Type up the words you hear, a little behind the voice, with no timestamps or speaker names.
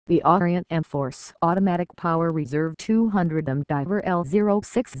the Orient M-Force Automatic Power Reserve 200mm Diver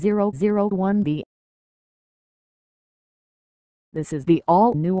EL06001B. This is the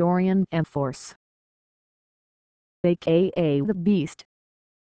all-new Orient M-Force, aka the Beast.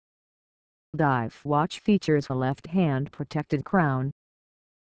 Dive watch features a left-hand protected crown,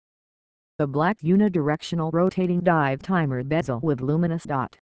 the black unidirectional rotating dive timer bezel with luminous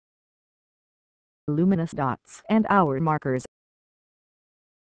dots and hour markers,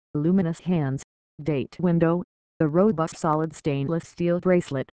 luminous hands, date window, the robust solid stainless steel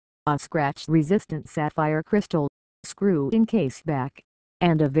bracelet, a scratch-resistant sapphire crystal, screw-in case back,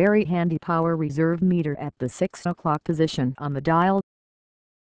 and a very handy power reserve meter at the 6 o'clock position on the dial.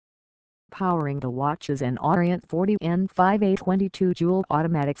 Powering the watch is an Orient 40N5A 22-joule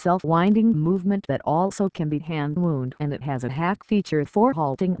automatic self-winding movement that also can be hand-wound, and it has a hack feature for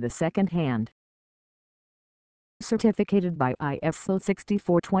halting the second hand. Certificated by ISO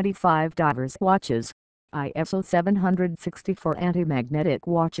 6425 divers watches, ISO 764 anti-magnetic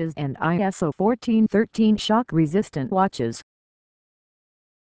watches and ISO 1413 shock-resistant watches.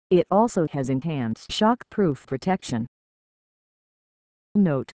 It also has enhanced shock-proof protection.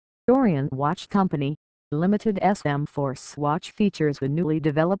 Note: Orient Watch Company, Limited M-Force watch features the newly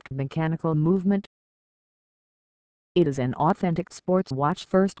developed mechanical movement. It is an authentic sports watch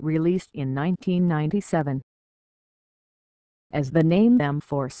first released in 1997. As the name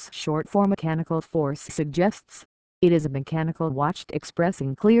M-Force, short for mechanical force, suggests, it is a mechanical watch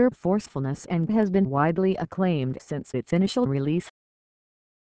expressing clear forcefulness and has been widely acclaimed since its initial release.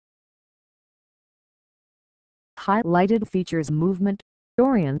 Highlighted features: movement,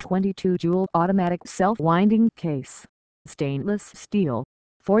 Orient 22-joule automatic self-winding case, stainless steel,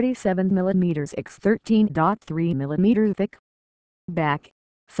 47mm x 13.3mm thick, back,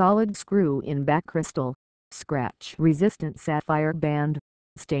 solid screw-in back crystal, scratch-resistant sapphire band,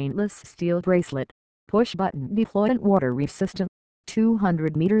 stainless steel bracelet, push-button deployment, water resistant,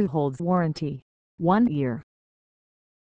 200 meter holds warranty, 1 year.